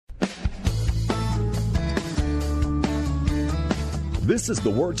This is the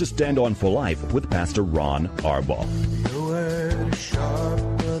Word to Stand On for Life with Pastor Ron Arbaugh. Your word is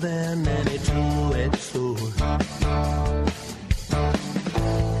sharper than any two-edged sword,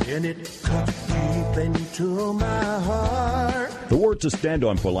 and it cuts deep into my heart. The Word to Stand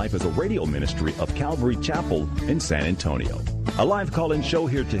On for Life is a radio ministry of Calvary Chapel in San Antonio. A live call-in show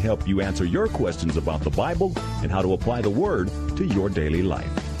here to help you answer your questions about the Bible and how to apply the Word to your daily life.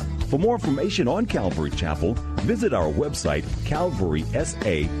 For more information on Calvary Chapel, visit our website,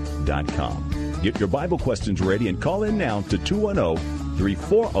 calvarysa.com. Get your Bible questions ready and call in now to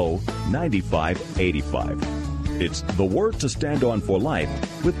 210-340-9585. It's The Word to Stand On for Life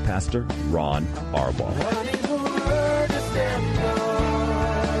with Pastor Ron Arbaugh.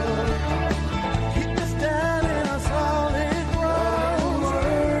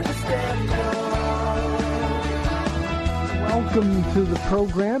 Welcome to the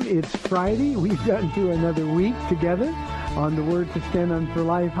program. It's Friday. We've gotten through another week together on the Word to Stand On for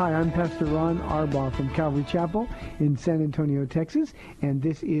Life. Hi, I'm Pastor Ron Arbaugh from Calvary Chapel in San Antonio, Texas, and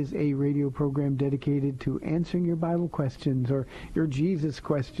this is a radio program dedicated to answering your Bible questions or your Jesus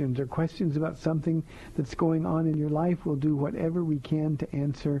questions or questions about something that's going on in your life. We'll do whatever we can to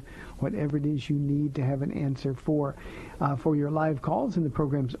answer whatever it is you need to have an answer for your live calls, and the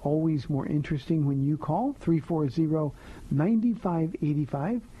program's always more interesting when you call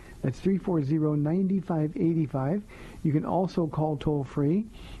 340-9585. That's 340-9585. You can also call toll-free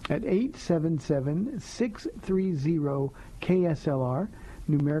at 877-630-KSLR.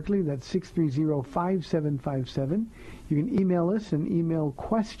 Numerically, that's 630-5757. You can email us and email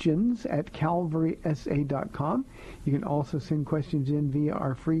questions at calvarysa.com. You can also send questions in via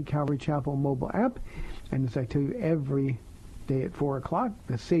our free Calvary Chapel mobile app. And as I tell you every day at 4 o'clock,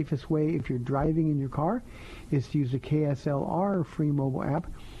 the safest way if you're driving in your car is to use the KSLR free mobile app.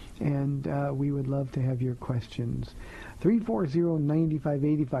 And we would love to have your questions.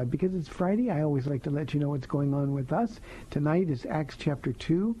 340-9585. Because it's Friday, I always like to let you know what's going on with us. Tonight is Acts chapter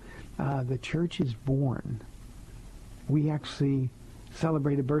 2. The church is born. We actually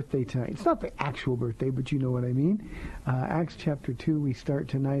celebrate a birthday tonight. It's not the actual birthday, but you know what I mean. Acts chapter 2, we start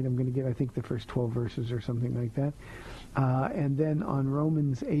tonight. I'm going to get, I think, the first 12 verses or something like that. And then on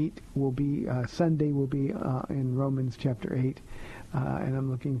Romans 8 will be, Sunday will be in Romans chapter 8. And I'm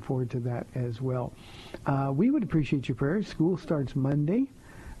looking forward to that as well. We would appreciate your prayers. School starts Monday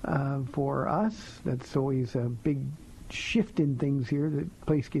for us. That's always a big shift in things here. The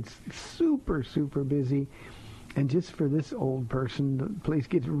place gets super, super busy. And just for this old person, the place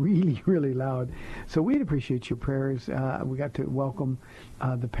gets really, really loud. So we'd appreciate your prayers. We got to welcome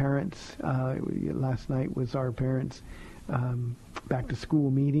the parents. Last night was our parents' back to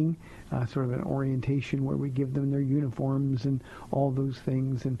school meeting, sort of an orientation where we give them their uniforms and all those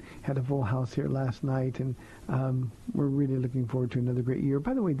things, and had a full house here last night. And we're really looking forward to another great year.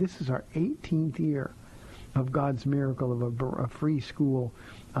 By the way, this is our 18th year of God's miracle of a free school,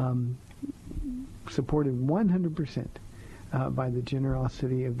 supported 100% by the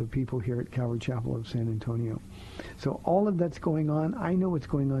generosity of the people here at Calvary Chapel of San Antonio. So all of that's going on. I know what's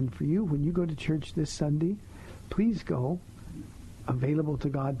going on for you. When you go to church this Sunday, please go available to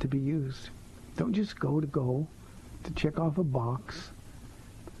God to be used. Don't just go to check off a box,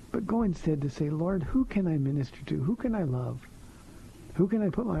 but go instead to say, Lord, who can I minister to? Who can I love? Who can I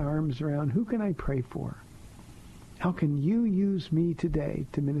put my arms around? Who can I pray for? How can you use me today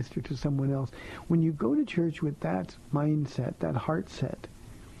to minister to someone else? When you go to church with that mindset, that heart set,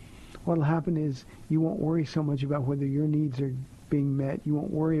 what will happen is you won't worry so much about whether your needs are being met. You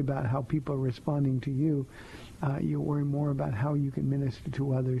won't worry about how people are responding to you. You'll worry more about how you can minister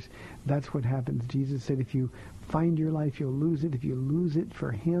to others. That's what happens. Jesus said, if you find your life, you'll lose it. If you lose it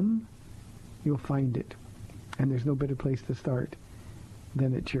for him, you'll find it. And there's no better place to start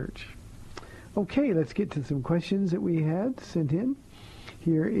than at church. Okay, let's get to some questions that we had sent in.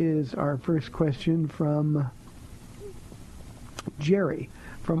 Here is our first question from Jerry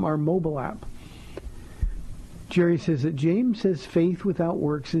from our mobile app. Jerry says that James says faith without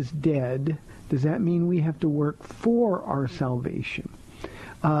works is dead. Does that mean we have to work for our salvation?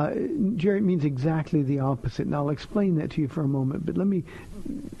 Jerry, it means exactly the opposite. And I'll explain that to you for a moment. But let me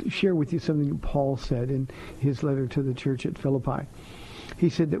share with you something that Paul said in his letter to the church at Philippi. He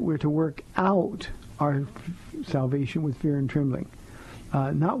said that we're to work out our salvation with fear and trembling.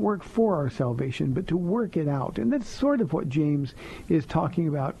 Not work for our salvation, but to work it out. And that's sort of what James is talking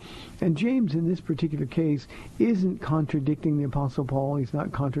about. And James, in this particular case, isn't contradicting the Apostle Paul. He's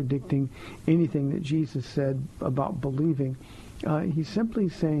not contradicting anything that Jesus said about believing. He's simply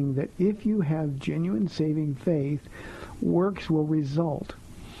saying that if you have genuine saving faith, works will result.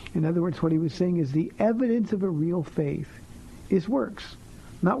 In other words, what he was saying is the evidence of a real faith is works.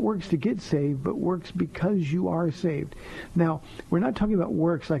 Not works to get saved, but works because you are saved. Now, we're not talking about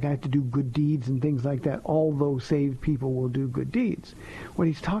works like I have to do good deeds and things like that, although saved people will do good deeds. What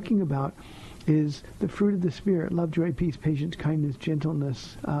he's talking about is the fruit of the Spirit: love, joy, peace, patience, kindness,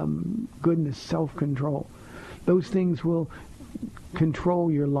 gentleness, goodness, self-control. Those things will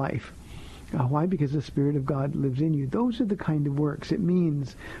control your life. Why? Because the Spirit of God lives in you. Those are the kind of works. It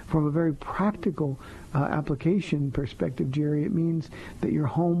means, from a very practical application perspective, Jerry, it means that your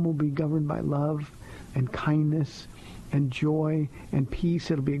home will be governed by love and kindness and joy and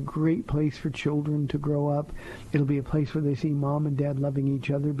peace. It'll be a great place for children to grow up. It'll be a place where they see mom and dad loving each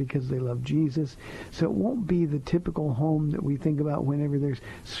other because they love Jesus. So it won't be the typical home that we think about whenever there's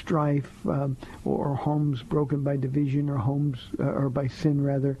strife or homes broken by division or homes or by sin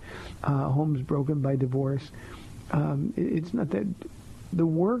rather, homes broken by divorce. It's not that. The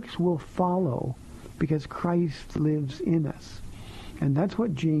works will follow because Christ lives in us. And that's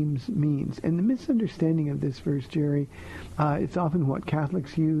what James means. And the misunderstanding of this verse, Jerry, it's often what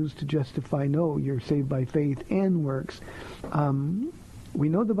Catholics use to justify, no, you're saved by faith and works. We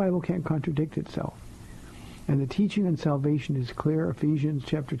know the Bible can't contradict itself. And the teaching on salvation is clear. Ephesians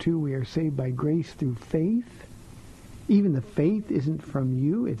chapter 2, we are saved by grace through faith. Even the faith isn't from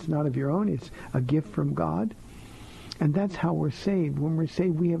you. It's not of your own. It's a gift from God. And that's how we're saved. When we're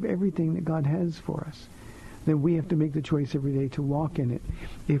saved, we have everything that God has for us. Then we have to make the choice every day to walk in it.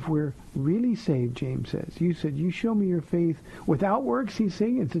 If we're really saved, James says, you said, you show me your faith without works, he's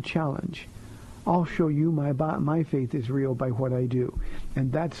saying, it's a challenge. I'll show you my faith is real by what I do.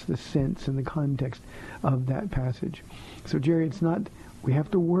 And that's the sense and the context of that passage. So, Jerry, it's not, we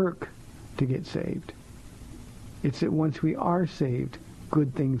have to work to get saved. It's that once we are saved,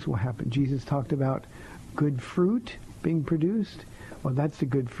 good things will happen. Jesus talked about good fruit being produced. Well, that's the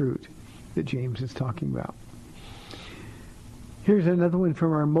good fruit that James is talking about. Here's another one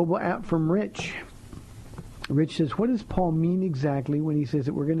from our mobile app from Rich. Rich says, what does Paul mean exactly when he says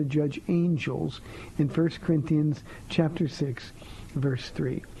that we're going to judge angels in 1 Corinthians chapter 6, verse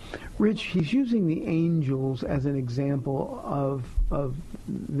 3? Rich, he's using the angels as an example of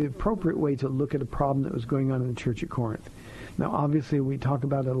the appropriate way to look at a problem that was going on in the church at Corinth. Now, obviously, we talk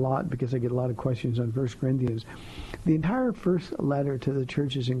about it a lot because I get a lot of questions on 1 Corinthians. The entire first letter to the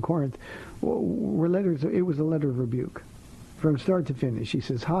churches in Corinth were letters. It was a letter of rebuke from start to finish. He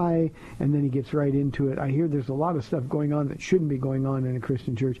says, hi, and then he gets right into it. I hear there's a lot of stuff going on that shouldn't be going on in a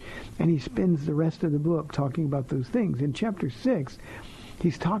Christian church. And he spends the rest of the book talking about those things. In chapter 6,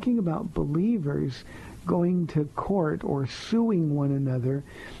 he's talking about believers going to court or suing one another,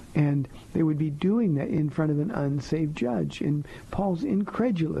 and they would be doing that in front of an unsaved judge. And Paul's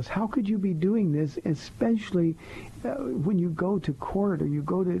incredulous. How could you be doing this, especially when you go to court or you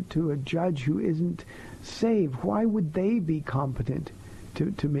go to a judge who isn't saved? Why would they be competent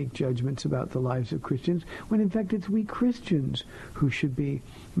to make judgments about the lives of Christians, when in fact it's we Christians who should be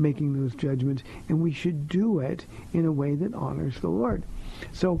making those judgments, and we should do it in a way that honors the Lord?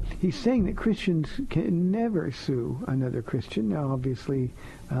 So he's saying that Christians can never sue another Christian. Now, obviously,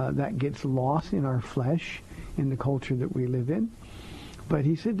 that gets lost in our flesh, in the culture that we live in. But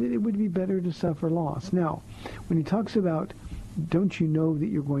he said that it would be better to suffer loss. Now, when he talks about, don't you know that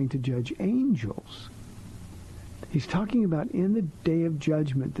you're going to judge angels? He's talking about in the day of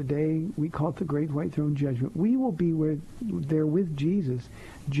judgment, the day we call it the Great White Throne Judgment, we will be there with Jesus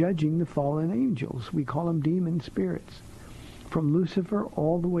judging the fallen angels. We call them demon spirits, from Lucifer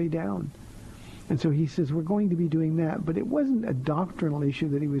all the way down. And so he says we're going to be doing that. But it wasn't a doctrinal issue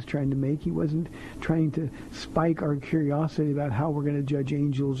that he was trying to make. He wasn't trying to spike our curiosity about how we're going to judge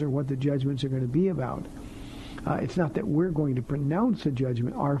angels or what the judgments are going to be about. It's not that we're going to pronounce a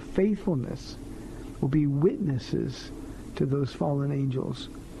judgment. Our faithfulness will be witnesses to those fallen angels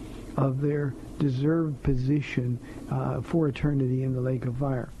of their deserved position for eternity in the lake of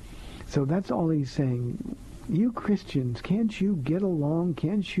fire. So that's all he's saying. You Christians, can't you get along?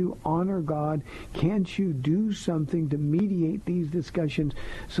 Can't you honor God? Can't you do something to mediate these discussions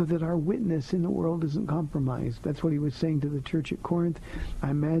so that our witness in the world isn't compromised? That's what he was saying to the church at Corinth. I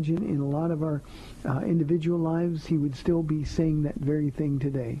imagine in a lot of our individual lives, he would still be saying that very thing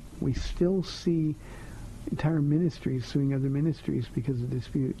today. We still see entire ministries suing other ministries because of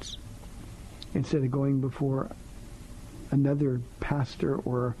disputes, instead of going before another pastor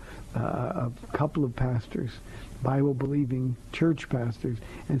or a couple of pastors, Bible-believing church pastors,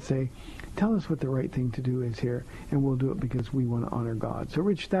 and say, tell us what the right thing to do is here, and we'll do it because we want to honor God. So,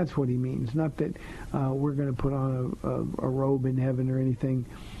 Rich, that's what he means. Not that we're going to put on a robe in heaven or anything.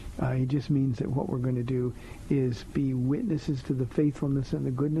 He just means that what we're going to do is be witnesses to the faithfulness and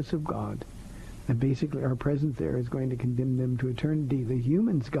the goodness of God And basically our presence there is going to condemn them to eternity. The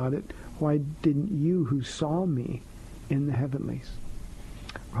humans got it. Why didn't you who saw me in the heavenlies?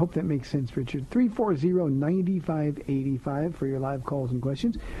 I hope that makes sense, Richard. 340-9585 for your live calls and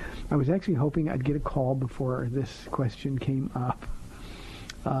questions. I was actually hoping I'd get a call before this question came up.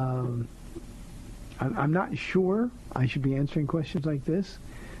 I'm not sure I should be answering questions like this.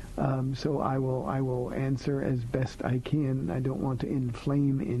 So I will answer as best I can. I don't want to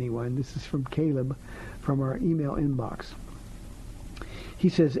inflame anyone. This is from Caleb from our email inbox. He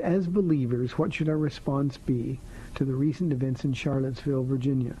says, as believers, what should our response be to the recent events in Charlottesville,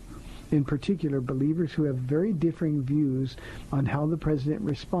 Virginia? In particular, believers who have very differing views on how the president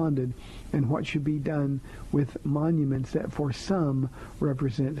responded and what should be done with monuments that for some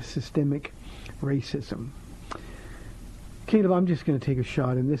represent systemic racism. Caleb, I'm just going to take a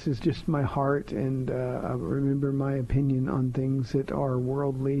shot, and this is just my heart, and remember my opinion on things that are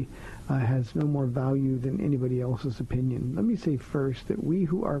worldly has no more value than anybody else's opinion. Let me say first that we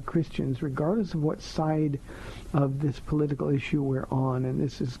who are Christians, regardless of what side of this political issue we're on, and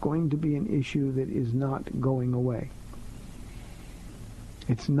this is going to be an issue that is not going away.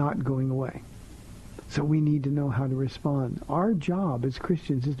 It's not going away. So we need to know how to respond. Our job as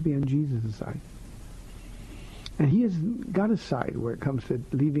Christians is to be on Jesus' side. And he has got a side where it comes to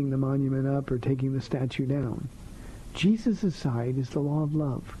leaving the monument up or taking the statue down. Jesus' side is the law of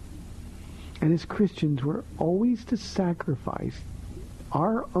love. And as Christians, we're always to sacrifice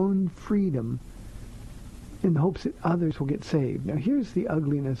our own freedom in the hopes that others will get saved. Now, here's the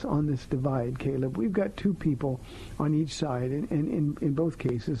ugliness on this divide, Caleb. We've got two people on each side, and in both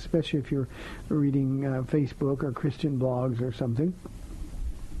cases, especially if you're reading Facebook or Christian blogs or something.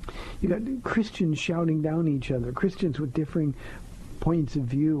 You got Christians shouting down each other, Christians with differing points of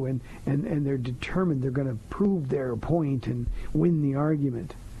view, and they're determined they're going to prove their point and win the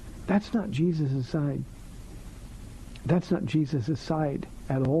argument. That's not Jesus' side. That's not Jesus' side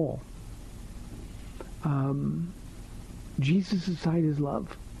at all. Jesus' side is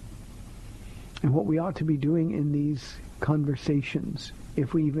love. And what we ought to be doing in these conversations,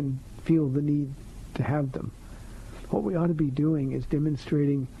 if we even feel the need to have them, what we ought to be doing is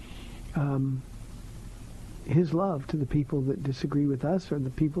demonstrating his love to the people that disagree with us or the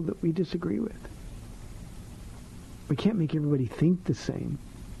people that we disagree with. We can't make everybody think the same.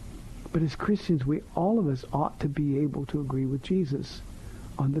 But as Christians, all of us ought to be able to agree with Jesus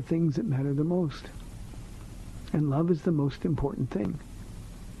on the things that matter the most. And love is the most important thing.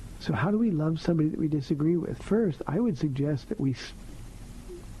 So how do we love somebody that we disagree with? First, I would suggest that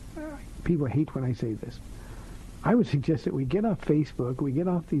people hate when I say this. I would suggest that we get off Facebook, we get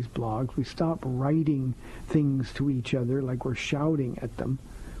off these blogs, we stop writing things to each other like we're shouting at them.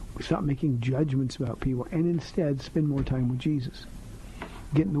 We stop making judgments about people and instead spend more time with Jesus.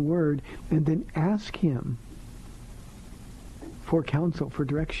 Get in the Word and then ask Him for counsel, for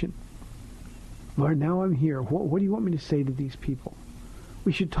direction. Lord, now I'm here. What do you want me to say to these people?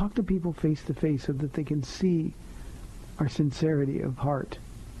 We should talk to people face to face so that they can see our sincerity of heart.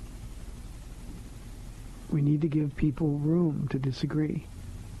 We need to give people room to disagree.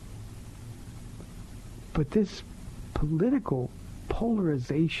 But this political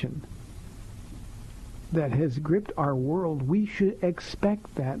polarization that has gripped our world, we should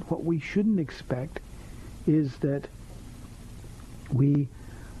expect that. What we shouldn't expect is that we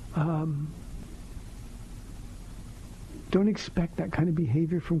don't expect that kind of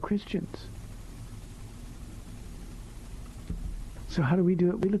behavior from Christians. So how do we do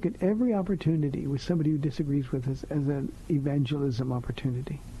it? We look at every opportunity with somebody who disagrees with us as an evangelism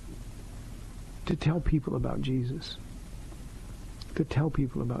opportunity to tell people about Jesus. To tell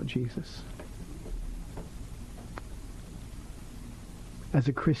people about Jesus. As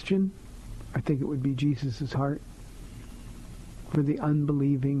a Christian, I think it would be Jesus' heart for the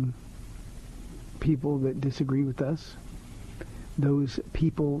unbelieving people that disagree with us. Those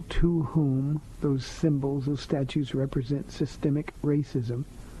people to whom those symbols, those statues represent systemic racism.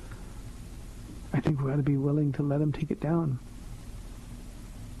 I think we ought to be willing to let them take it down.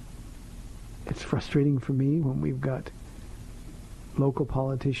 It's frustrating for me when we've got local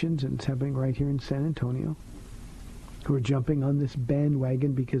politicians, and it's happening right here in San Antonio, who are jumping on this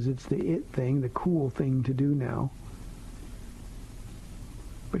bandwagon because it's the it thing, the cool thing to do now.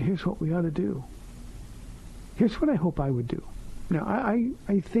 But here's what we ought to do. Here's what I hope I would do. Now,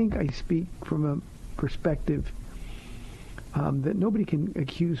 I think I speak from a perspective that nobody can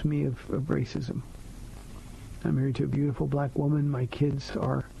accuse me of racism. I'm married to a beautiful black woman. My kids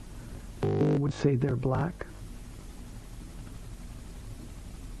would say they're black.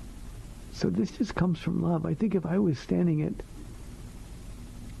 So this just comes from love. I think if I was standing at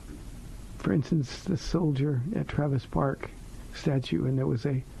For instance, the soldier at Travis Park statue, and there was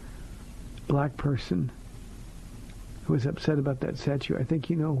a black person who was upset about that statue. I think,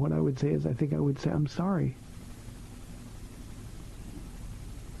 what I would say is, I think I would say, I'm sorry.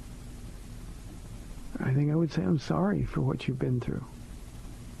 I think I would say, I'm sorry for what you've been through.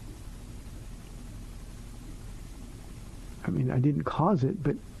 I mean, I didn't cause it,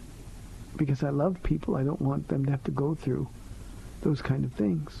 but because I love people, I don't want them to have to go through those kind of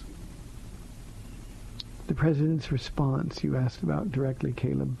things. The president's response, you asked about directly,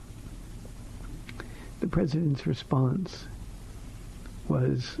 Caleb. The president's response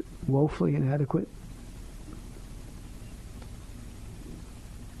was woefully inadequate.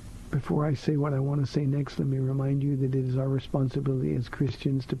 Before I say what I want to say next, let me remind you that it is our responsibility as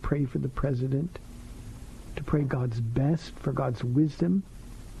Christians to pray for the president, to pray God's best, for God's wisdom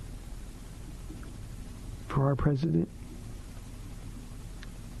for our president.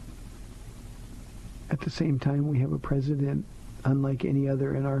 At the same time, we have a president unlike any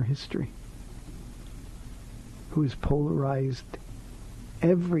other in our history who has polarized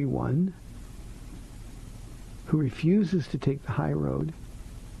everyone, who refuses to take the high road.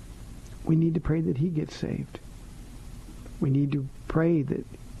 We need to pray that he gets saved. We need to pray that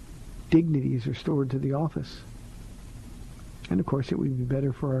dignity is restored to the office. And of course, it would be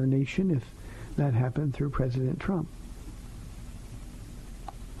better for our nation if that happened through President Trump.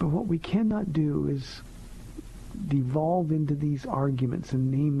 But what we cannot do is devolve into these arguments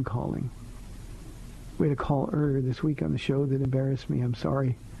and name-calling. We had a call earlier this week on the show that embarrassed me. I'm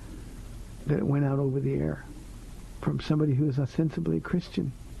sorry that it went out over the air from somebody who is ostensibly a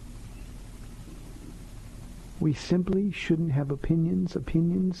Christian. We simply shouldn't have opinions.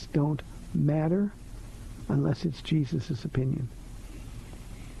 Opinions don't matter unless it's Jesus' opinion.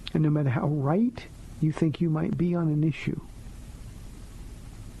 And no matter how right you think you might be on an issue,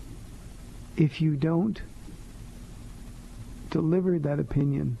 if you don't deliver that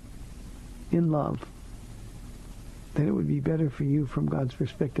opinion in love, then it would be better for you from God's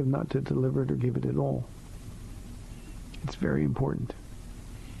perspective not to deliver it or give it at all. It's very important.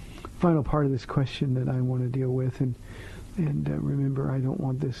 Final part of this question that I want to deal with, and remember, I don't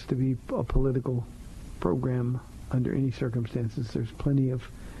want this to be a political program under any circumstances. There's plenty of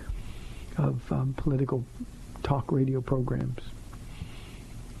political talk radio programs.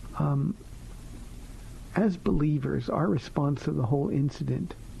 As believers, our response to the whole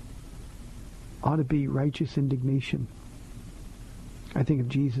incident ought to be righteous indignation. I think of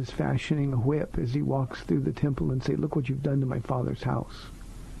Jesus fashioning a whip as he walks through the temple and say, "Look what you've done to my Father's house."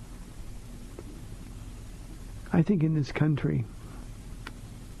 I think in this country,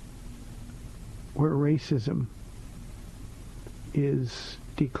 where racism is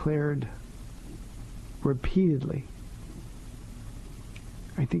declared repeatedly,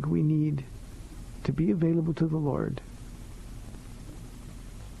 I think we need to be available to the Lord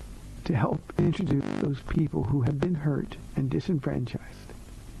to help introduce those people who have been hurt and disenfranchised.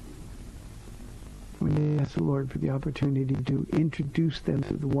 We need to ask the Lord for the opportunity to introduce them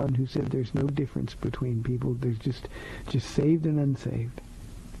to the one who said there's no difference between people. There's just saved and unsaved.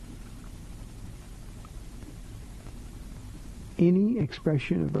 Any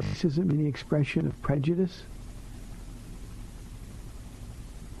expression of racism, any expression of prejudice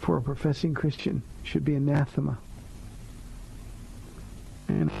for a professing Christian should be anathema.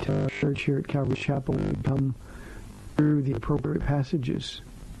 And I tell our church here at Calvary Chapel, when we come through the appropriate passages,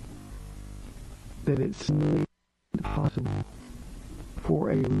 that it's simply impossible for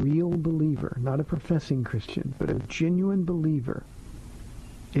a real believer, not a professing Christian, but a genuine believer,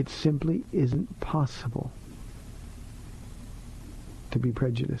 it simply isn't possible to be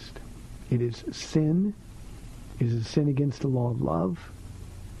prejudiced. It is sin. It is a sin against the law of love.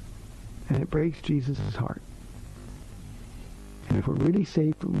 And it breaks Jesus' heart. And if we're really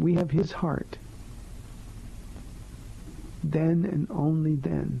saved, we have his heart, then and only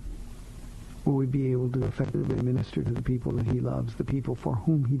then will we be able to effectively minister to the people that he loves, the people for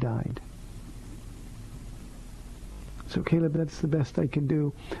whom he died. So, Caleb, that's the best I can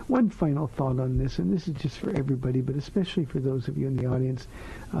do. One final thought on this, and this is just for everybody, but especially for those of you in the audience,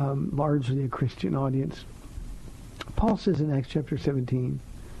 largely a Christian audience. Paul says in Acts chapter 17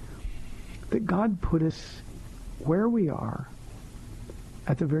 that God put us where we are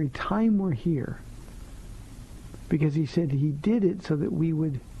at the very time we're here because he said he did it so that we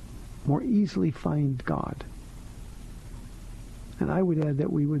would more easily find God. And I would add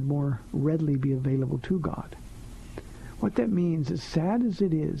that we would more readily be available to God. What that means, as sad as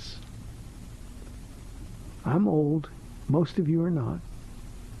it is, I'm old, most of you are not.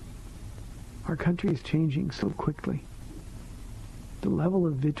 Our country is changing so quickly. The level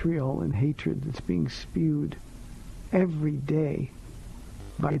of vitriol and hatred that's being spewed every day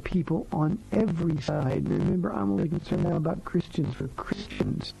by people on every side. Remember, I'm only concerned now about Christians. For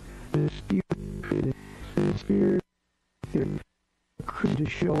Christians, the spirit to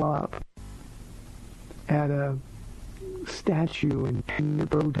show up at a statue and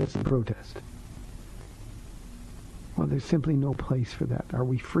protest. Well, there's simply no place for that. Are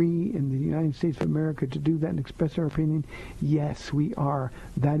we free in the United States of America to do that and express our opinion? Yes, we are.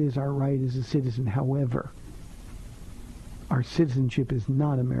 That is our right as a citizen. However, our citizenship is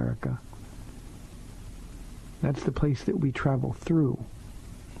not America. That's the place that we travel through.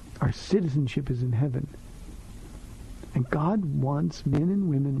 Our citizenship is in heaven. And God wants men and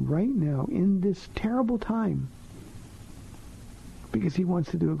women right now in this terrible time, because he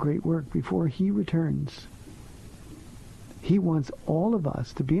wants to do a great work before he returns. He wants all of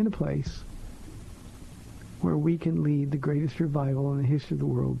us to be in a place where we can lead the greatest revival in the history of the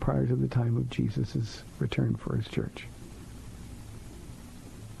world prior to the time of Jesus' return for his church.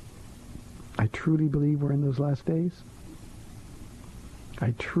 I truly believe we're in those last days.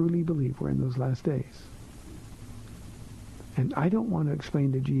 I truly believe we're in those last days. And I don't want to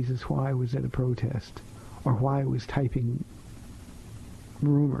explain to Jesus why I was at a protest or why I was typing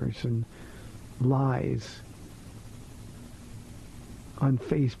rumors and lies on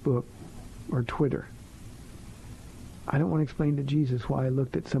Facebook or Twitter. I don't want to explain to Jesus why I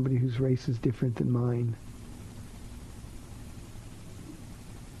looked at somebody whose race is different than mine.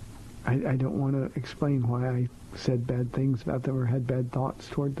 I don't want to explain why I said bad things about them or had bad thoughts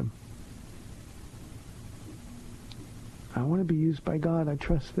toward them. I want to be used by God. I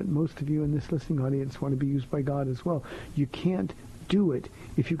trust that most of you in this listening audience want to be used by God as well. You can't do it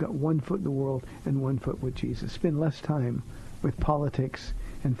if you've got one foot in the world and one foot with Jesus. Spend less time with politics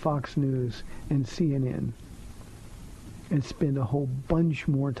and Fox News and CNN, and spend a whole bunch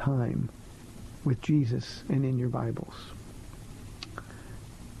more time with Jesus and in your Bibles.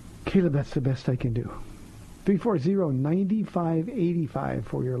 Caleb, that's the best I can do. 340-9585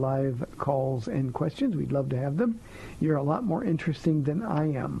 for your live calls and questions. We'd love to have them. You're a lot more interesting than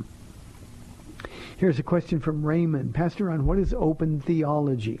I am. Here's a question from Raymond. Pastor Ron, what is open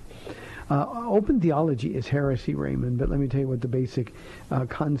theology? Open theology is heresy, Raymond, but let me tell you what the basic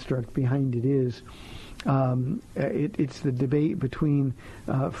construct behind it is. It's the debate between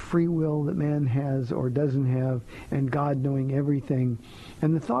free will that man has or doesn't have and God knowing everything.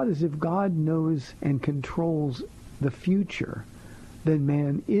 And the thought is, if God knows and controls the future, then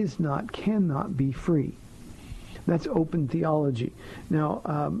man cannot be free. That's open theology. Now,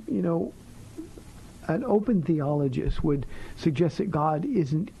 an open theologist would suggest that God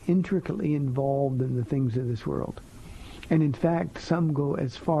isn't intricately involved in the things of this world. And in fact, some go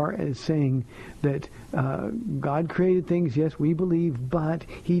as far as saying that God created things, yes, we believe, but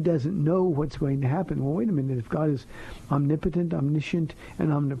he doesn't know what's going to happen. Well, wait a minute. If God is omnipotent, omniscient,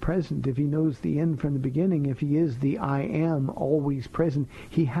 and omnipresent, if he knows the end from the beginning, if he is the I am, always present,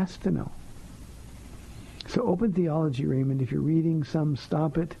 he has to know. So open theology, Raymond, if you're reading some,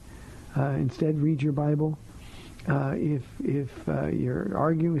 stop it. Instead, read your Bible. If you're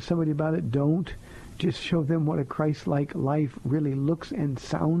arguing with somebody about it, don't. Just show them what a Christ-like life really looks and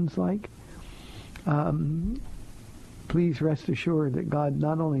sounds like. Please rest assured that God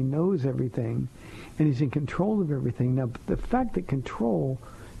not only knows everything and is in control of everything. Now, the fact that control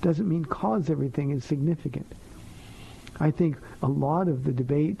doesn't mean cause everything is significant. I think a lot of the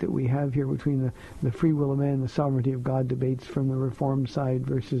debate that we have here between the free will of man and the sovereignty of God debates from the Reformed side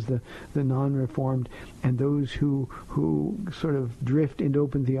versus the non-Reformed and those who sort of drift into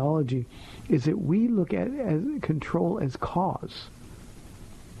open theology is that we look at as control as cause.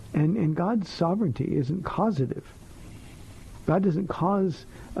 And God's sovereignty isn't causative. God doesn't cause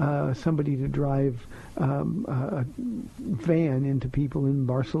somebody to drive a van into people in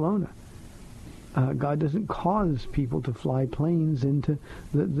Barcelona. God doesn't cause people to fly planes into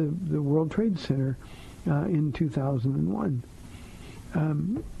the World Trade Center in 2001.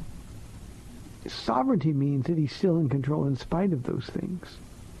 Sovereignty means that he's still in control in spite of those things.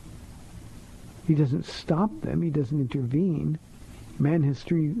 He doesn't stop them. He doesn't intervene. Man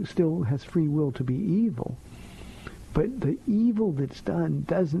still has free will to be evil. But the evil that's done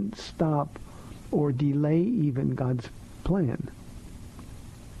doesn't stop or delay even God's plan.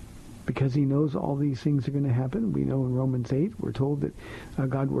 Because he knows all these things are going to happen. We know in Romans 8, we're told that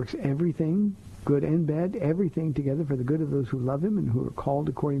God works everything, good and bad, everything together for the good of those who love him and who are called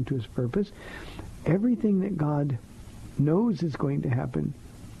according to his purpose. Everything that God knows is going to happen,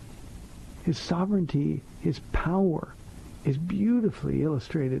 his sovereignty, his power, is beautifully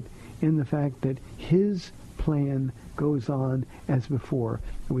illustrated in the fact that his plan goes on as before,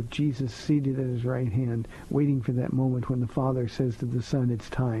 with Jesus seated at his right hand, waiting for that moment when the Father says to the Son, it's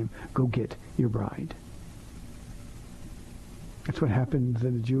time, go get your bride. That's what happens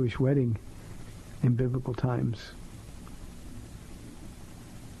at a Jewish wedding in biblical times.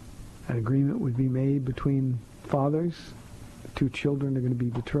 An agreement would be made between fathers. The two children are going to be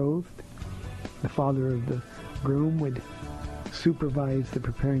betrothed. The father of the groom would supervise the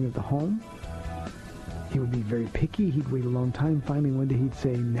preparing of the home. He would be very picky. He'd wait a long time. Finally, one day he'd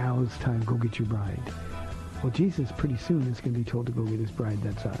say, now's time, go get your bride. Well, Jesus pretty soon is going to be told to go get his bride.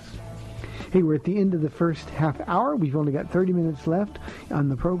 That's us. Hey, we're at the end of the first half hour. We've only got 30 minutes left on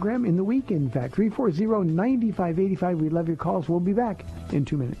the program in the week. In fact, 340-9585. We love your calls. We'll be back in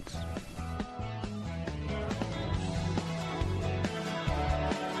 2 minutes.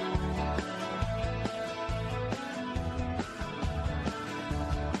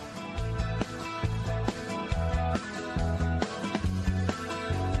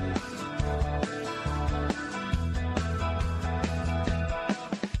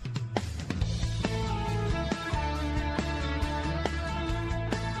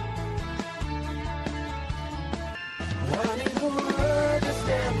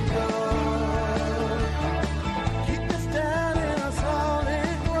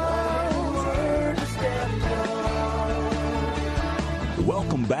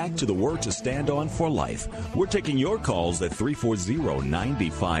 Welcome back to the Word to Stand On for Life. We're taking your calls at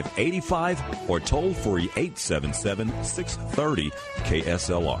 340-9585 or toll free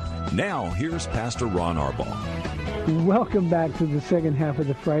 877-630-KSLR. Now, here's Pastor Ron Arbaugh. Welcome back to the second half of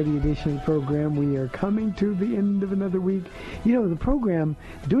the Friday edition of the program. We are coming to the end of another week. You know, the program,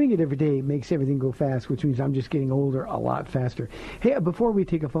 doing it every day makes everything go fast, which means I'm just getting older a lot faster. Hey, before we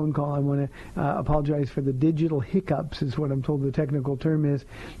take a phone call, I want to apologize for the digital hiccups, is what I'm told the technical term is,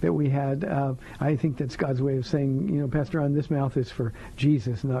 that we had. I think that's God's way of saying, you know, Pastor Ron, this mouth is for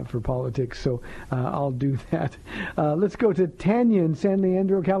Jesus, not for politics, so I'll do that. Let's go to Tanya in San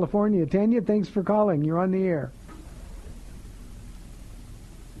Leandro, California. Tanya, thanks for calling. You're on the air.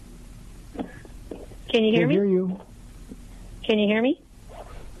 Can you hear me? Can hear you. Can you hear me?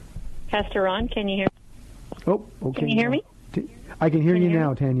 Pastor Ron, can you hear me? Oh, okay. Can you hear me? I can hear you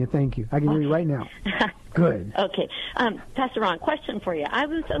now, Tanya. Thank you. I can hear you right now. Good. Okay. Pastor Ron, question for you. I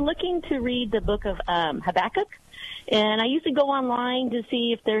was looking to read the book of Habakkuk, and I usually go online to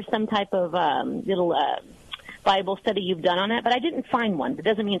see if there's some type of little Bible study you've done on it, but I didn't find one. That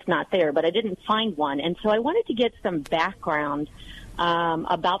doesn't mean it's not there, but I didn't find one. And so I wanted to get some background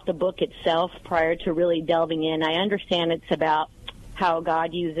about the book itself prior to really delving in. I understand it's about how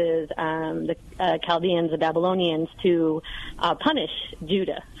God uses the Chaldeans, the Babylonians, to punish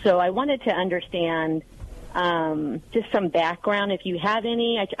Judah. So I wanted to understand just some background, if you have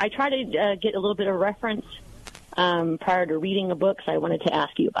any. I try to get a little bit of reference prior to reading a book, so I wanted to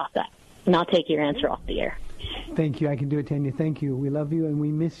ask you about that. And I'll take your answer off the air. Thank you. I can do it, Tanya. Thank you. We love you and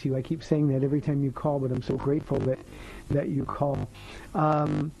we miss you. I keep saying that every time you call, but I'm so grateful that you call.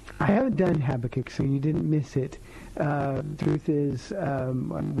 I haven't done Habakkuk, so you didn't miss it. Truth is,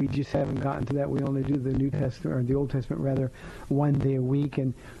 we just haven't gotten to that. We only do the New Testament, or the Old Testament rather, one day a week,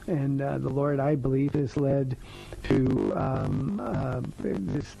 and the Lord, I believe, has led to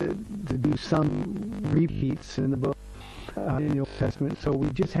to do some repeats in the book in the Old Testament. So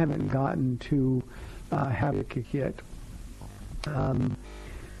we just haven't gotten to Habakkuk yet.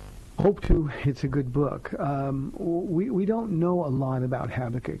 Hope to. It's a good book. We don't know a lot about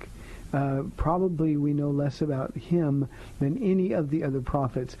Habakkuk. Probably we know less about him than any of the other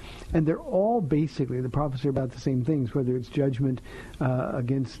prophets. And they're all basically, the prophets are about the same things, whether it's judgment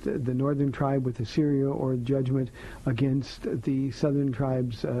against the northern tribe with Assyria or judgment against the southern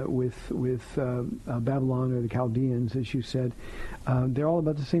tribes with Babylon or the Chaldeans, as you said. They're all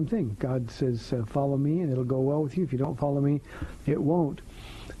about the same thing. God says, follow me and it'll go well with you. If you don't follow me, it won't.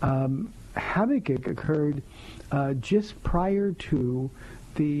 Habakkuk occurred just prior to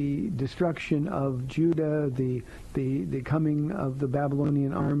the destruction of Judah, the coming of the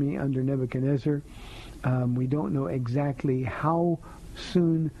Babylonian army under Nebuchadnezzar. We don't know exactly how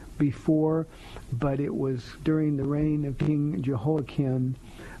soon before, but it was during the reign of King Jehoiakim.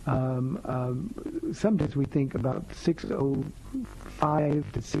 Sometimes we think about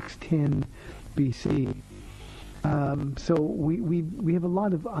 605 to 610 BC. So we have a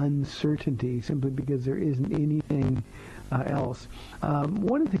lot of uncertainty simply because there isn't anything else.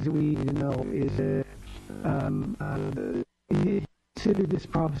 One of the things that we need to know is that he considered this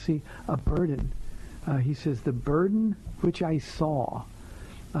prophecy a burden. He says, the burden which I saw,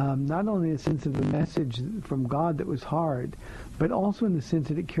 not only in the sense of the message from God that was hard, but also in the sense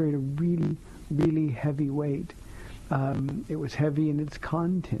that it carried a really really heavy weight. It was heavy in its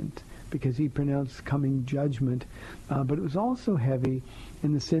content because he pronounced coming judgment, but it was also heavy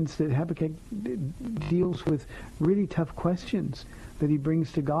in the sense that Habakkuk deals with really tough questions that he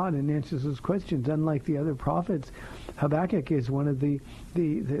brings to God and answers those questions. Unlike the other prophets, Habakkuk is one of the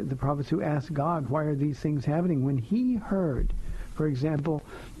prophets who asked God, why are these things happening? When he heard, for example,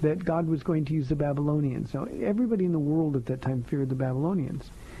 that God was going to use the Babylonians. Now, everybody in the world at that time feared the Babylonians.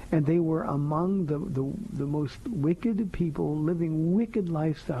 And they were among the most wicked people living wicked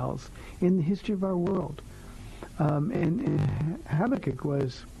lifestyles in the history of our world. And Habakkuk or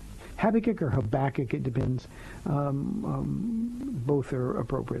Habakkuk, it depends. Both are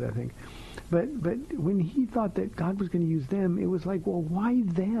appropriate, I think. But when he thought that God was going to use them, it was like, well, why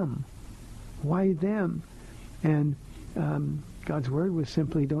them? Why them? And God's word was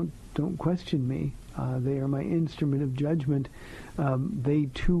simply, don't question me. They are my instrument of judgment. They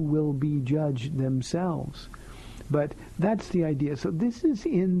too will be judged themselves. But that's the idea. So this is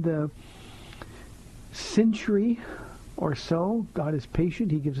in the century or so. God is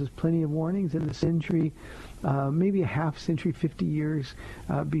patient. He gives us plenty of warnings. In the century, maybe a half century, 50 years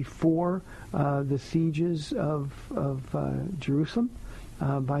before the sieges of Jerusalem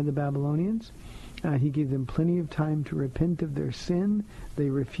by the Babylonians. He gave them plenty of time to repent of their sin. They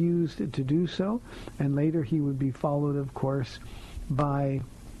refused to do so. And later he would be followed, of course, by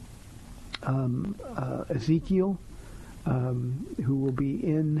Ezekiel, who will be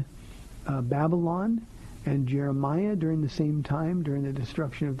in Babylon, and Jeremiah during the same time, during the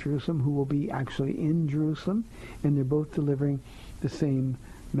destruction of Jerusalem, who will be actually in Jerusalem. And they're both delivering the same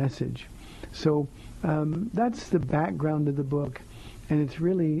message. So that's the background of the book. And it's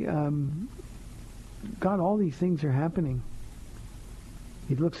really... God, all these things are happening.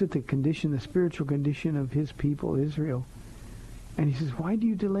 He looks at the condition, the spiritual condition of his people, Israel, and he says, why do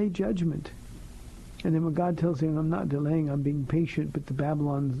you delay judgment? And then when God tells him, I'm not delaying, I'm being patient, but the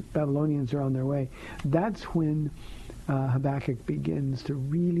Babylonians are on their way, that's when Habakkuk begins to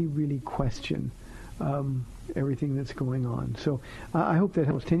really, really question everything that's going on. So I hope that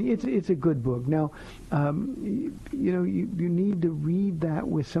helps. It's a good book. Now, you need to read that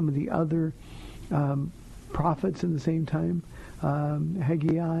with some of the other prophets at the same time.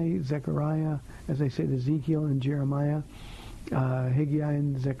 Haggai, Zechariah, as I said, Ezekiel and Jeremiah. Haggai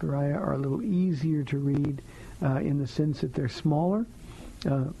and Zechariah are a little easier to read in the sense that they're smaller.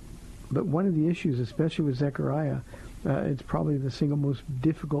 But one of the issues, especially with Zechariah, it's probably the single most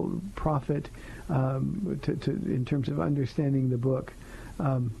difficult prophet in terms of understanding the book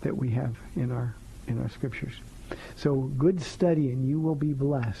that we have in our scriptures. So good study and you will be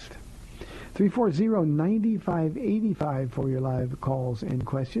blessed. 340-9585 for your live calls and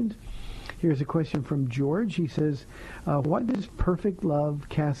questions. Here's a question from George. He says, what does perfect love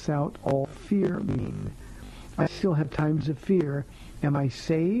casts out all fear mean? I still have times of fear. Am I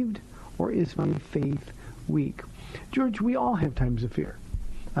saved or is my faith weak? George, we all have times of fear.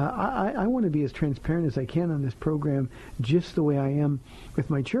 I want to be as transparent as I can on this program, just the way I am with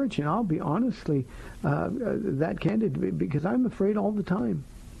my church. And I'll be honestly that candid because I'm afraid all the time.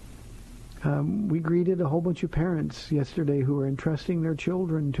 We greeted a whole bunch of parents yesterday who are entrusting their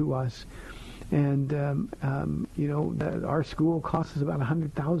children to us. And, our school costs us about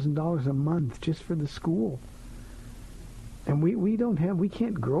 $100,000 a month just for the school. And we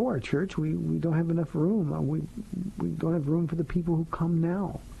can't grow our church. We don't have enough room. We don't have room for the people who come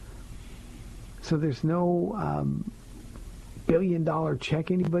now. So there's no billion-dollar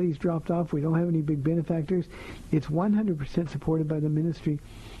check anybody's dropped off. We don't have any big benefactors. It's 100% supported by the ministry.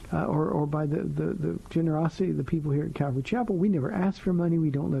 Or by the generosity of the people here at Calvary Chapel. We never ask for money. We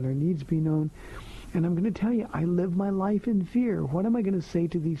don't let our needs be known. And I'm going to tell you, I live my life in fear. What am I going to say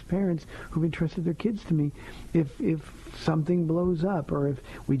to these parents who've entrusted their kids to me if something blows up or if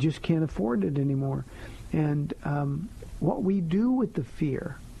we just can't afford it anymore? And what we do with the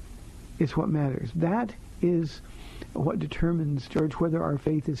fear is what matters. That is what determines, George, whether our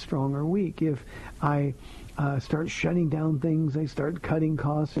faith is strong or weak. If I start shutting down things, I start cutting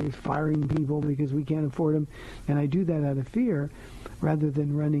costs, or firing people because we can't afford them, and I do that out of fear, rather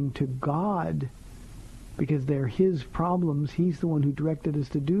than running to God because they're His problems. He's the one who directed us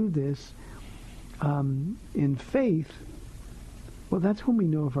to do this in faith. Well, that's when we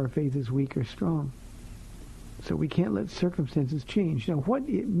know if our faith is weak or strong. So we can't let circumstances change. Now, what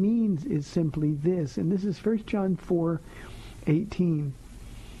it means is simply this, and this is 1 John 4:18.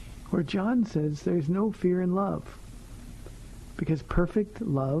 Where John says there's no fear in love, because perfect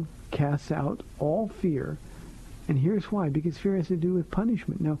love casts out all fear. And here's why, because fear has to do with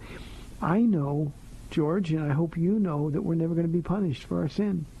punishment. Now, I know, George, and I hope you know, that we're never going to be punished for our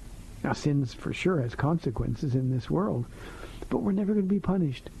sin. Now, sins for sure has consequences in this world, but we're never going to be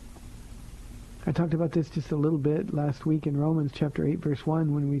punished. I talked about this just a little bit last week in Romans chapter 8, verse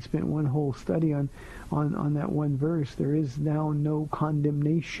 1, when we spent one whole study on that one verse. There is now no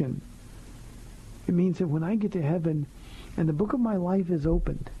condemnation. It means that when I get to heaven and the book of my life is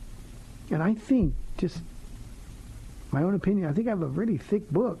opened, and I think, just my own opinion, I think I have a really thick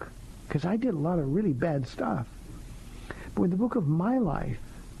book because I did a lot of really bad stuff. But when the book of my life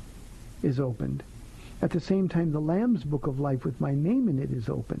is opened, at the same time the Lamb's book of life with my name in it is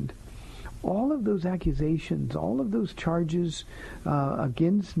opened, all of those accusations, all of those charges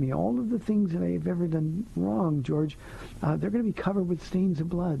against me, all of the things that I have ever done wrong, George, they're going to be covered with stains of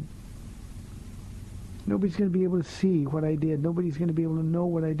blood. Nobody's going to be able to see what I did. Nobody's going to be able to know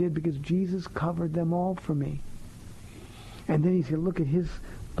what I did because Jesus covered them all for me. And then he's going to look at his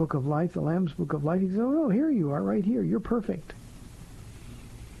book of life, the Lamb's book of life. He says, oh, no, here you are right here. You're perfect.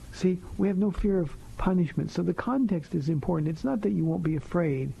 See, we have no fear of punishment. So the context is important. It's not that you won't be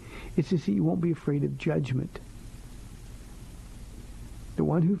afraid. It's just that you won't be afraid of judgment. The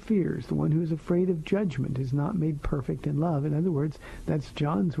one who fears, the one who is afraid of judgment is not made perfect in love. In other words, that's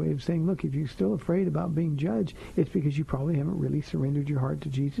John's way of saying, look, if you're still afraid about being judged, it's because you probably haven't really surrendered your heart to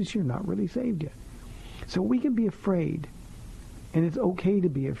Jesus. You're not really saved yet. So we can be afraid, and it's okay to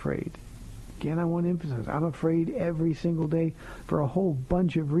be afraid. Again, I want to emphasize, I'm afraid every single day for a whole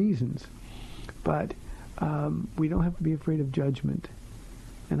bunch of reasons. But we don't have to be afraid of judgment.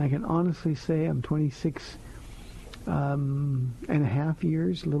 And I can honestly say I'm 26 and a half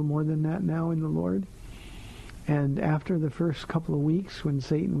years, a little more than that now in the Lord. And after the first couple of weeks when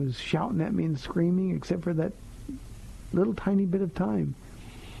Satan was shouting at me and screaming, except for that little tiny bit of time,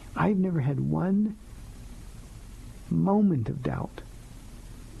 I've never had one moment of doubt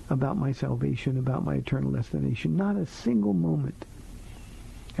about my salvation, about my eternal destination. Not a single moment.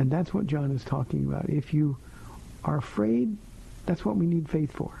 And that's what John is talking about. If you are afraid, that's what we need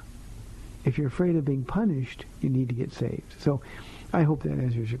faith for. If you're afraid of being punished, you need to get saved. So I hope that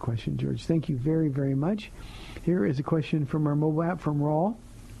answers your question, George. Thank you very, very much. Here is a question from our mobile app from Rawl.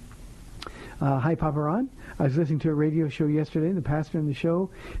 Hi, Papa Ron. I was listening to a radio show yesterday. The pastor in the show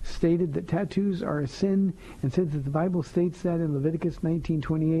stated that tattoos are a sin and said that the Bible states that in Leviticus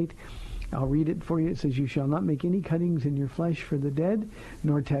 19:28. I'll read it for you. It says, you shall not make any cuttings in your flesh for the dead,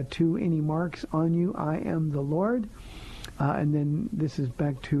 nor tattoo any marks on you. I am the Lord. And then this is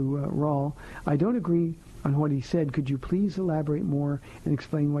back to Rawl. I don't agree on what he said. Could you please elaborate more and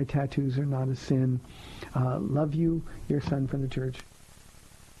explain why tattoos are not a sin? Love you, your son from the church.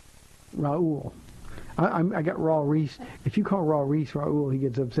 Raul. I got Raul Reese. If you call Raul Reese Raul, he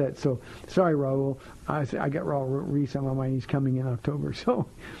gets upset. So, sorry, Raul. I got Raul Reese on my mind. He's coming in October. So,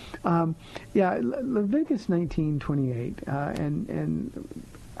 Leviticus 19:28, and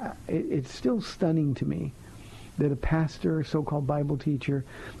it's still stunning to me that a pastor, so-called Bible teacher,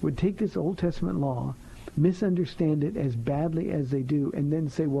 would take this Old Testament law, misunderstand it as badly as they do, and then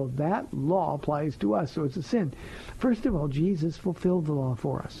say, well, that law applies to us, so it's a sin. First of all, Jesus fulfilled the law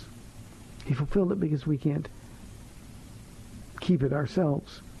for us. He fulfilled it because we can't keep it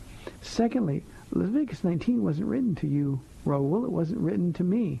ourselves. Secondly, Leviticus 19 wasn't written to you, Raul. It wasn't written to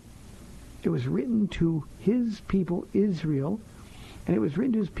me. It was written to his people Israel, and it was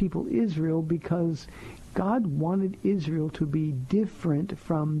written to his people Israel because God wanted Israel to be different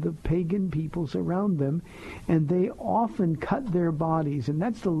from the pagan peoples around them, and they often cut their bodies, and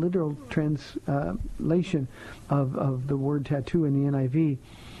that's the literal translation of the word tattoo in the NIV.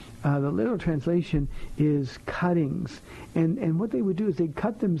 The literal translation is cuttings. And what they would do is they'd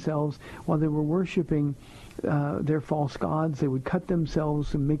cut themselves while they were worshiping their false gods. They would cut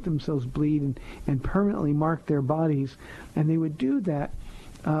themselves and make themselves bleed and permanently mark their bodies. And they would do that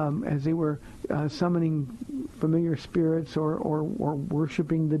as they were summoning familiar spirits or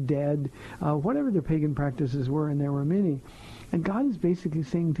worshiping the dead, whatever their pagan practices were, and there were many. And God is basically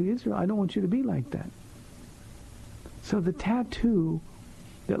saying to Israel, I don't want you to be like that. So the tattoo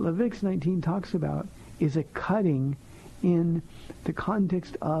that Leviticus 19 talks about is a cutting in the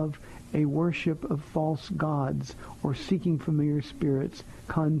context of a worship of false gods or seeking familiar spirits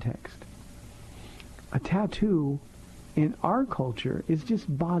context. A tattoo in our culture is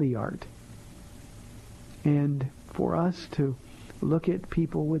just body art. And for us to look at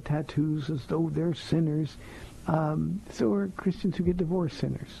people with tattoos as though they're sinners, so are Christians who get divorced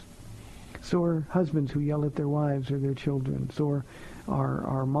sinners. So are husbands who yell at their wives or their children. So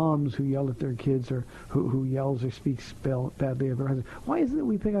are moms who yell at their kids or who yells or speaks badly of her husband. Why is it that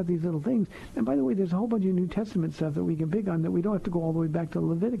we pick out these little things? And by the way, there's a whole bunch of New Testament stuff that we can pick on that we don't have to go all the way back to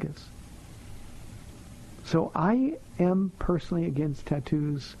Leviticus. So I am personally against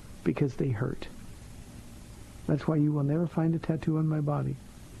tattoos because they hurt. That's why you will never find a tattoo on my body.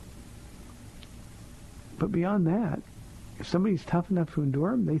 But beyond that, if somebody's tough enough to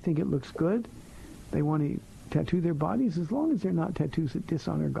endure them, they think it looks good, they want to tattoo their bodies, as long as they're not tattoos that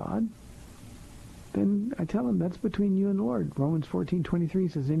dishonor God, then I tell them that's between you and the Lord. Romans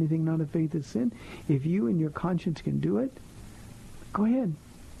 14:23 says, anything not of faith is sin. If you and your conscience can do it, go ahead.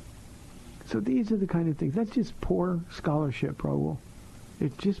 So these are the kind of things. That's just poor scholarship, Raul.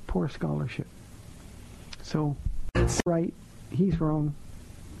 It's just poor scholarship. So, right, he's wrong.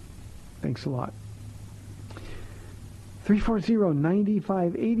 Thanks a lot.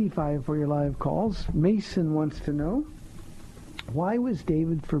 340-9585 for your live calls. Mason wants to know, why was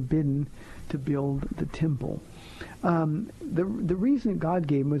David forbidden to build the temple? The reason God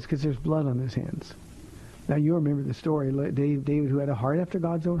gave him was because there's blood on his hands. Now, you remember the story. David, who had a heart after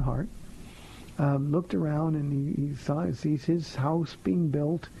God's own heart, looked around and he sees his house being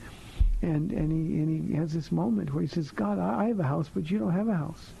built, and he has this moment where he says, God, I have a house, but you don't have a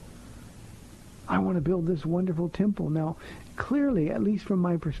house. I want to build this wonderful temple. Now, clearly, at least from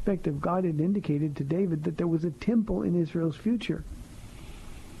my perspective, God had indicated to David that there was a temple in Israel's future.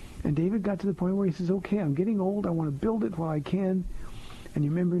 And David got to the point where he says, okay, I'm getting old. I want to build it while I can. And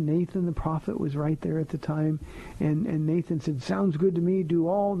you remember Nathan the prophet was right there at the time. And Nathan said, sounds good to me. Do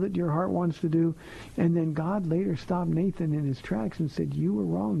all that your heart wants to do. And then God later stopped Nathan in his tracks and said, you were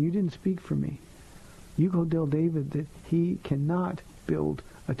wrong. You didn't speak for me. You go tell David that he cannot build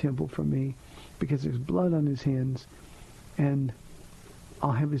a temple for me because there's blood on his hands. And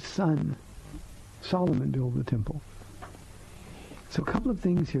I'll have his son, Solomon, build the temple. So a couple of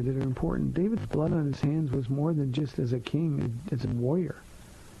things here that are important. David's blood on his hands was more than just as a king, as a warrior.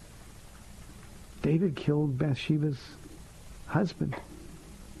 David killed Bathsheba's husband,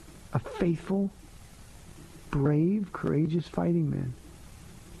 a faithful, brave, courageous fighting man.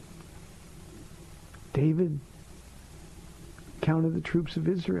 David counted the troops of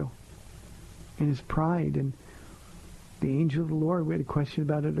Israel in his pride, and the angel of the Lord, we had a question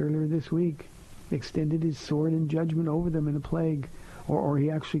about it earlier this week, extended his sword in judgment over them in a plague, or he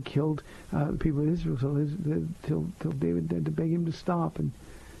actually killed the people of Israel till David had to beg him to stop and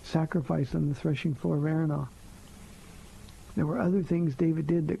sacrifice on the threshing floor of Arbaugh. There were other things David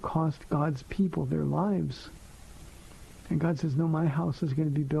did that cost God's people their lives. And God says, no, my house is going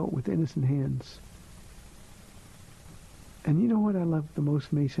to be built with innocent hands. And you know what I love the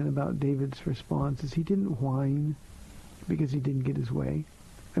most, Mason, about David's response is he didn't whine because he didn't get his way.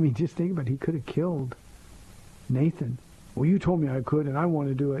 I mean, just think about it. He could have killed Nathan. Well, you told me I could, and I want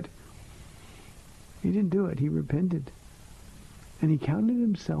to do it. He didn't do it. He repented. And he counted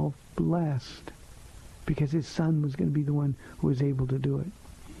himself blessed because his son was going to be the one who was able to do it.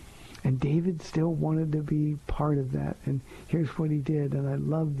 And David still wanted to be part of that. And here's what he did, and I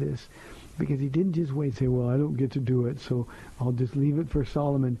love this, because he didn't just wait and say, well, I don't get to do it, so I'll just leave it for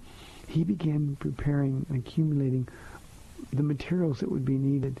Solomon. He began preparing and accumulating the materials that would be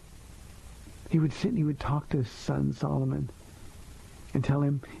needed. He would sit and he would talk to his son Solomon and tell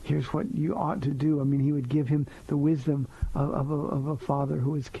him, here's what you ought to do. I mean, he would give him the wisdom of a father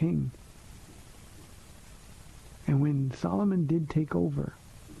who is king. And when Solomon did take over,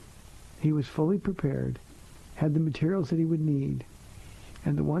 he was fully prepared, had the materials that he would need,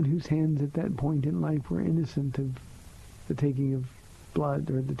 and the one whose hands at that point in life were innocent of the taking of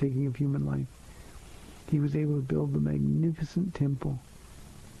blood or the taking of human life, he was able to build the magnificent temple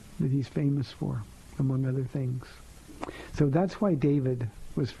that he's famous for, among other things. So that's why David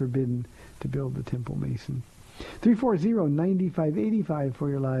was forbidden to build the temple, Mason. 340-9585 for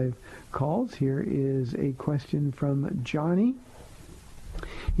your live calls. Here is a question from Johnny.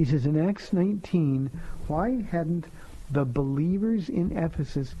 He says, in Acts 19, why hadn't the believers in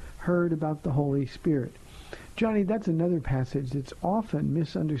Ephesus heard about the Holy Spirit? Johnny, that's another passage that's often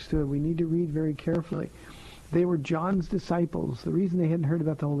misunderstood. We need to read very carefully. They were John's disciples. The reason they hadn't heard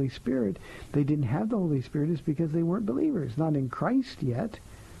about the Holy Spirit, they didn't have the Holy Spirit, is because they weren't believers, not in Christ yet.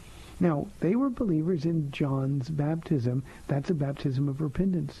 Now, they were believers in John's baptism. That's a baptism of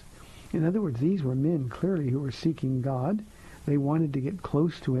repentance. In other words, these were men clearly who were seeking God. They wanted to get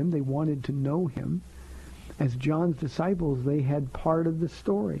close to him. They wanted to know him. As John's disciples, they had part of the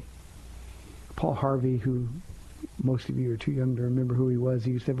story. Paul Harvey, who most of you are too young to remember who he was,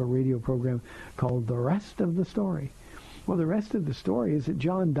 he used to have a radio program called The Rest of the Story. Well, the rest of the story is that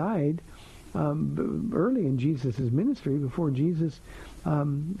John died early in Jesus' ministry, before Jesus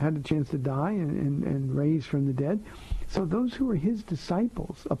had a chance to die and raise from the dead. So those who were his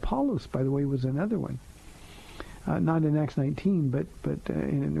disciples, Apollos, by the way, was another one. Not in Acts 19, but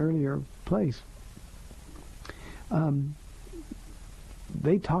in an earlier place.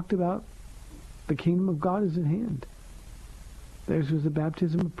 they talked about the kingdom of God is at hand. Theirs was a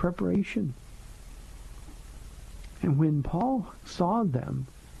baptism of preparation. And when Paul saw them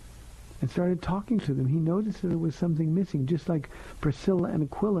and started talking to them, he noticed that there was something missing, just like Priscilla and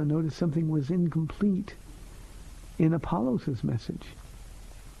Aquila noticed something was incomplete in Apollos' message.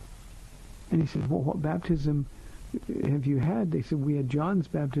 And he said, well, what baptism have you had? They said, we had John's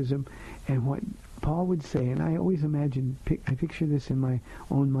baptism. And what Paul would say, and I always imagine, I picture this in my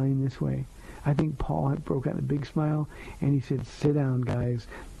own mind this way. I think Paul had broke out in a big smile, and he said, sit down, guys.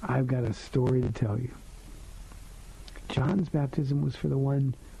 I've got a story to tell you. John's baptism was for the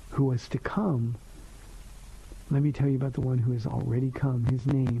one who was to come. Let me tell you about the one who has already come. His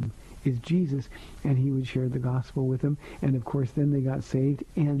name is Jesus, and he would share the gospel with them. And, of course, then they got saved,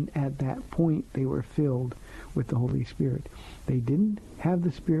 and at that point they were filled with the Holy Spirit. They didn't have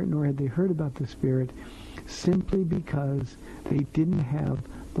the Spirit, nor had they heard about the Spirit, simply because they didn't have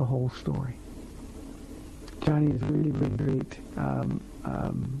the whole story. Johnny has really been great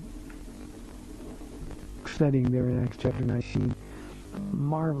studying there in Acts chapter 19.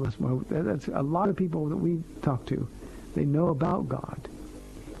 Marvelous. That's a lot of people that we talk to. They know about God.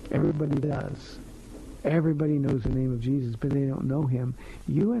 Everybody does. Everybody knows the name of Jesus, but they don't know him.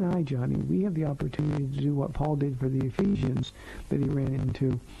 You and I, Johnny, we have the opportunity to do what Paul did for the Ephesians that he ran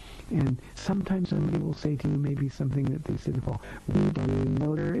into. And sometimes somebody will say to you maybe something that they said to Paul, we don't even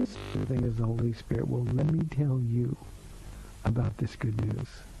know there is such a thing as the Holy Spirit. Well, let me tell you about this good news.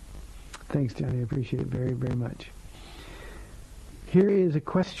 Thanks, Johnny. I appreciate it very, very much. Here is a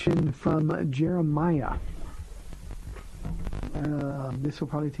question from Jeremiah. This will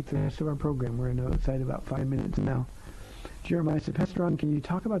probably take the rest of our program. We're outside about 5 minutes now. Jeremiah said, Pastor Ron, can you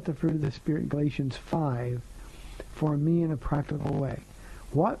talk about the fruit of the Spirit, Galatians 5, for me in a practical way?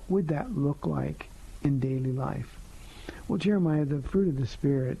 What would that look like in daily life? Well, Jeremiah, the fruit of the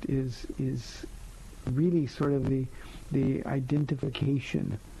Spirit is really sort of the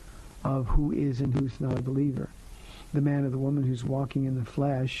identification of who is and who's not a believer. The man or the woman who's walking in the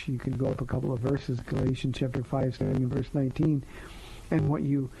flesh, you can go up a couple of verses, Galatians chapter 5, starting in verse 19, and what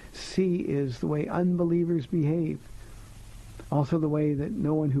you see is the way unbelievers behave. Also the way that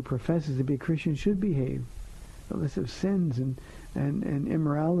no one who professes to be a Christian should behave. The list of sins and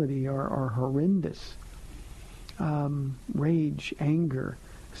immorality are horrendous. Rage, anger,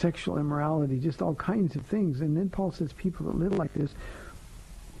 sexual immorality, just all kinds of things. And then Paul says people that live like this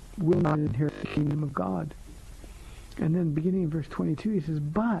will not inherit the kingdom of God. And then beginning in verse 22, he says,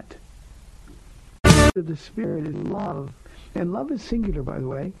 but the Spirit is love. And love is singular, by the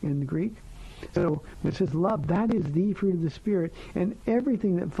way, in the Greek. So when it says love, that is the fruit of the Spirit. And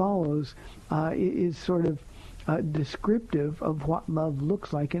everything that follows is sort of descriptive of what love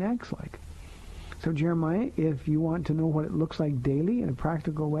looks like and acts like. So Jeremiah, if you want to know what it looks like daily in a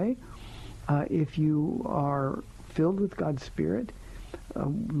practical way, if you are filled with God's Spirit,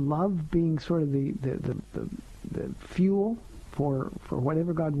 love being sort of the fuel for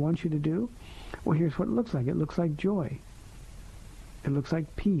whatever God wants you to do, well, here's what it looks like. It looks like joy. It looks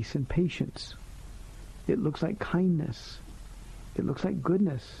like peace and patience. It looks like kindness. It looks like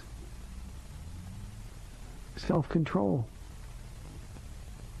goodness. Self-control.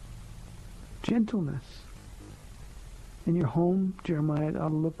 Gentleness. In your home, Jeremiah, it ought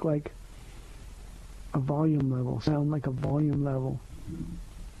to look like a volume level, sound like a volume level,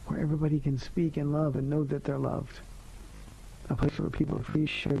 where everybody can speak and love and know that they're loved. A place where people are free to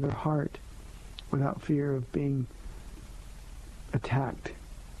share their heart without fear of being attacked.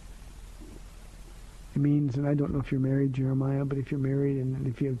 It means, and I don't know if you're married, Jeremiah, but if you're married and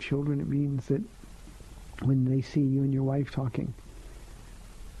if you have children, it means that when they see you and your wife talking,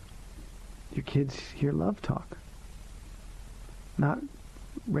 your kids hear love talk. Not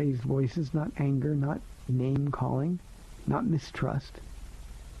raised voices, not anger, not name calling, not mistrust,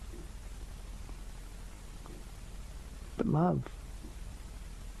 but love.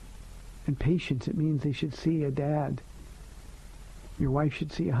 And patience, it means they should see a dad. Your wife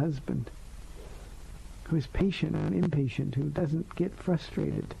should see a husband who is patient and impatient, who doesn't get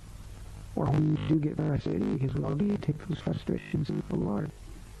frustrated. Or when you do get frustrated, because we all do take those frustrations to the Lord.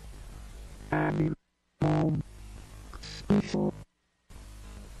 Happy, calm,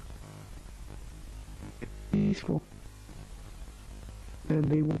 peaceful, then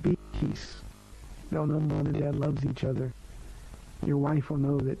they will be peace. They'll know mom and dad loves each other. Your wife will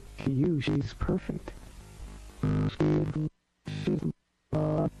know that to you, she's perfect. She's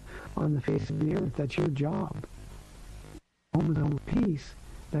on the face of the earth. That's your job. Home is home of peace.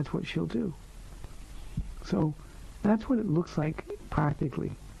 That's what she'll do. So that's what it looks like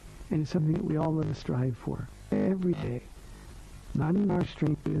practically. And it's something that we all live to strive for every day. Not in our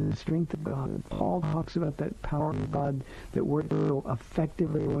strength, but in the strength of God. Paul talks about that power of God that works so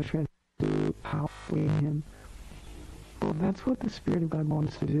effectively through power in him. Well, that's what the Spirit of God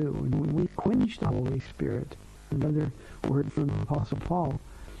wants to do. And when we quench the Holy Spirit, another word from the Apostle Paul,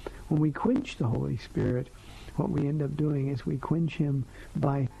 when we quench the Holy Spirit, what we end up doing is we quench him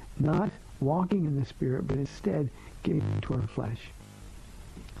by not walking in the Spirit, but instead getting into our flesh.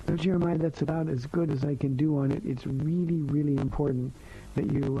 So Jeremiah, that's about as good as I can do on it. It's really, really important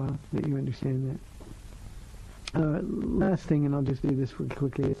that you understand that. Last thing, and I'll just do this really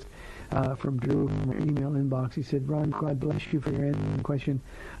quickly, is from Drew from our email inbox. He said, Ron, God bless you for your answer to the question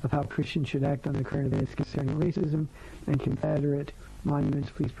of how Christians should act on the current events concerning racism and Confederate monuments.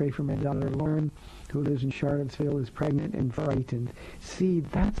 Please pray for my daughter Lauren, who lives in Charlottesville, is pregnant and frightened. See,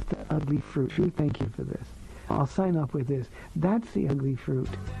 that's the ugly fruit. Drew, thank you for this. I'll sign up with this. That's the ugly fruit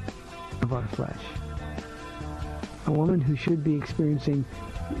of our flesh. A woman who should be experiencing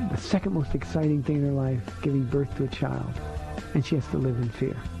the second most exciting thing in her life, giving birth to a child, and she has to live in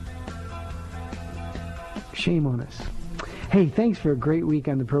fear. Shame on us. Hey, thanks for a great week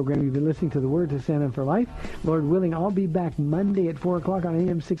on the program. You've been listening to The Word to Stand On for Life. Lord willing, I'll be back Monday at 4 o'clock on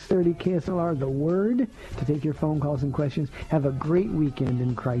AM 630 KSLR, The Word, to take your phone calls and questions. Have a great weekend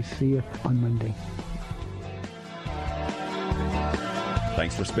in Christ. See you on Monday.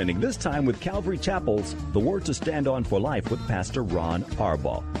 Thanks for spending this time with Calvary Chapel's The Word to Stand On for Life with Pastor Ron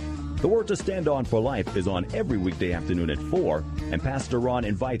Arbaugh. The Word to Stand On for Life is on every weekday afternoon at 4, and Pastor Ron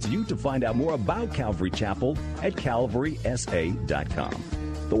invites you to find out more about Calvary Chapel at calvarysa.com.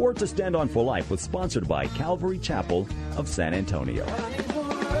 The Word to Stand On for Life was sponsored by Calvary Chapel of San Antonio.